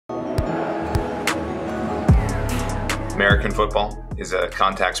American football is a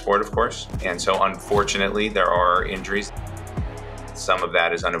contact sport, of course, and so unfortunately there are injuries. Some of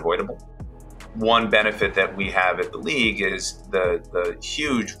that is unavoidable. One benefit that we have at the league is the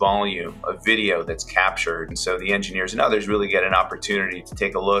huge volume of video that's captured. And so the engineers and others really get an opportunity to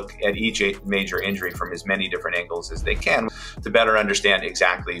take a look at each major injury from as many different angles as they can to better understand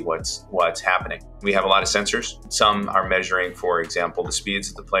exactly what's happening. We have a lot of sensors. Some are measuring, for example, the speeds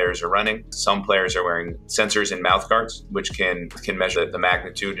that the players are running. Some players are wearing sensors in mouth guards, which can measure the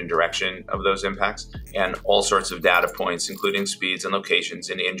magnitude and direction of those impacts, and all sorts of data points, including speeds and locations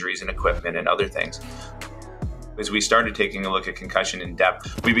and injuries and equipment and other things. As we started taking a look at concussion in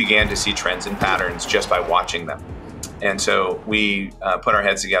depth, we began to see trends and patterns just by watching them. And so we put our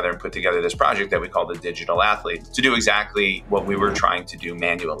heads together and put together this project that we call the Digital Athlete to do exactly what we were trying to do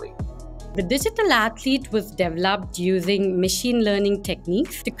manually. The Digital Athlete was developed using machine learning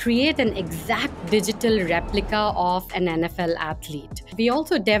techniques to create an exact digital replica of an NFL athlete. We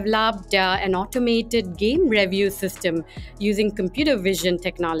also developed an automated game review system using computer vision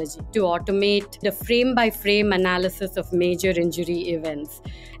technology to automate the frame-by-frame analysis of major injury events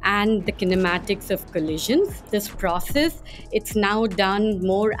and the kinematics of collisions. This process, it's now done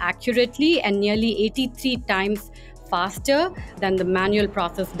more accurately and nearly 83 times faster than the manual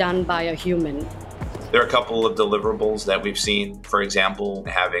process done by a human. There are a couple of deliverables that we've seen. For example,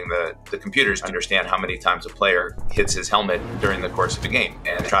 having the computers understand how many times a player hits his helmet during the course of a game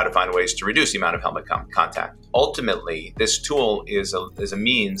and try to find ways to reduce the amount of helmet contact. Ultimately, this tool is a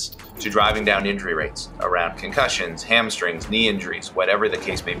means to driving down injury rates around concussions, hamstrings, knee injuries, whatever the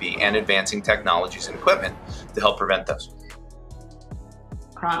case may be, and advancing technologies and equipment to help prevent those.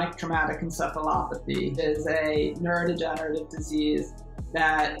 Chronic traumatic encephalopathy is a neurodegenerative disease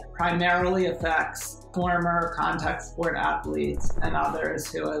that primarily affects former contact sport athletes and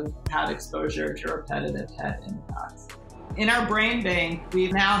others who have had exposure to repetitive head impacts. In our brain bank,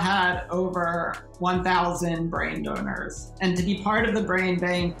 we've now had over 1,000 brain donors. And to be part of the brain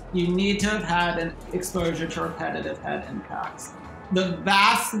bank, you need to have had an exposure to repetitive head impacts. The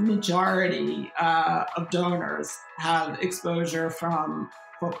vast majority of donors have exposure from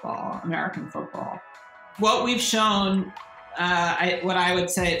football, American football. What we've shown, what I would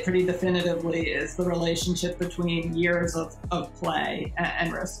say pretty definitively, is the relationship between years of play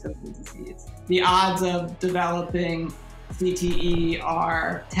and risk of the disease. The odds of developing CTE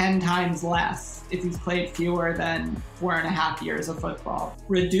are 10 times less if you've played fewer than 4.5 years of football.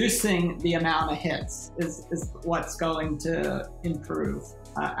 Reducing the amount of hits is what's going to improve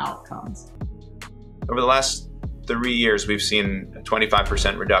outcomes. Over the last 3 years, we've seen a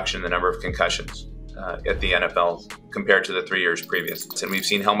 25% reduction in the number of concussions at the NFL compared to the 3 years previous. And we've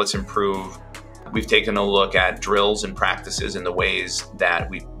seen helmets improve. We've taken a look at drills and practices and the ways that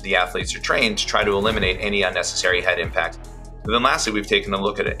the athletes are trained to try to eliminate any unnecessary head impact. And then lastly, we've taken a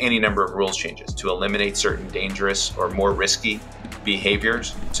look at any number of rules changes to eliminate certain dangerous or more risky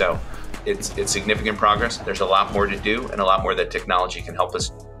behaviors. So it's significant progress. There's a lot more to do and a lot more that technology can help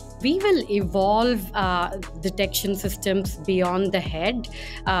us. We will evolve detection systems beyond the head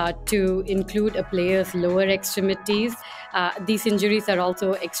to include a player's lower extremities. These injuries are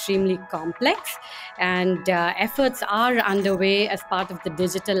also extremely complex, and efforts are underway as part of the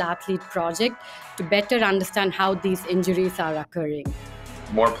Digital Athlete project to better understand how these injuries are occurring.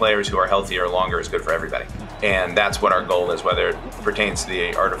 More players who are healthier longer is good for everybody. And that's what our goal is, whether it pertains to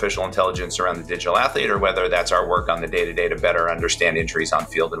the artificial intelligence around the digital athlete or whether that's our work on the day-to-day to better understand injuries on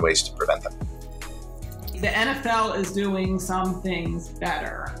field and ways to prevent them. The NFL is doing some things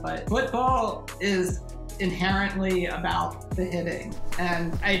better, but football is inherently about the hitting.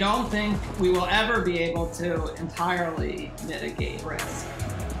 And I don't think we will ever be able to entirely mitigate risk.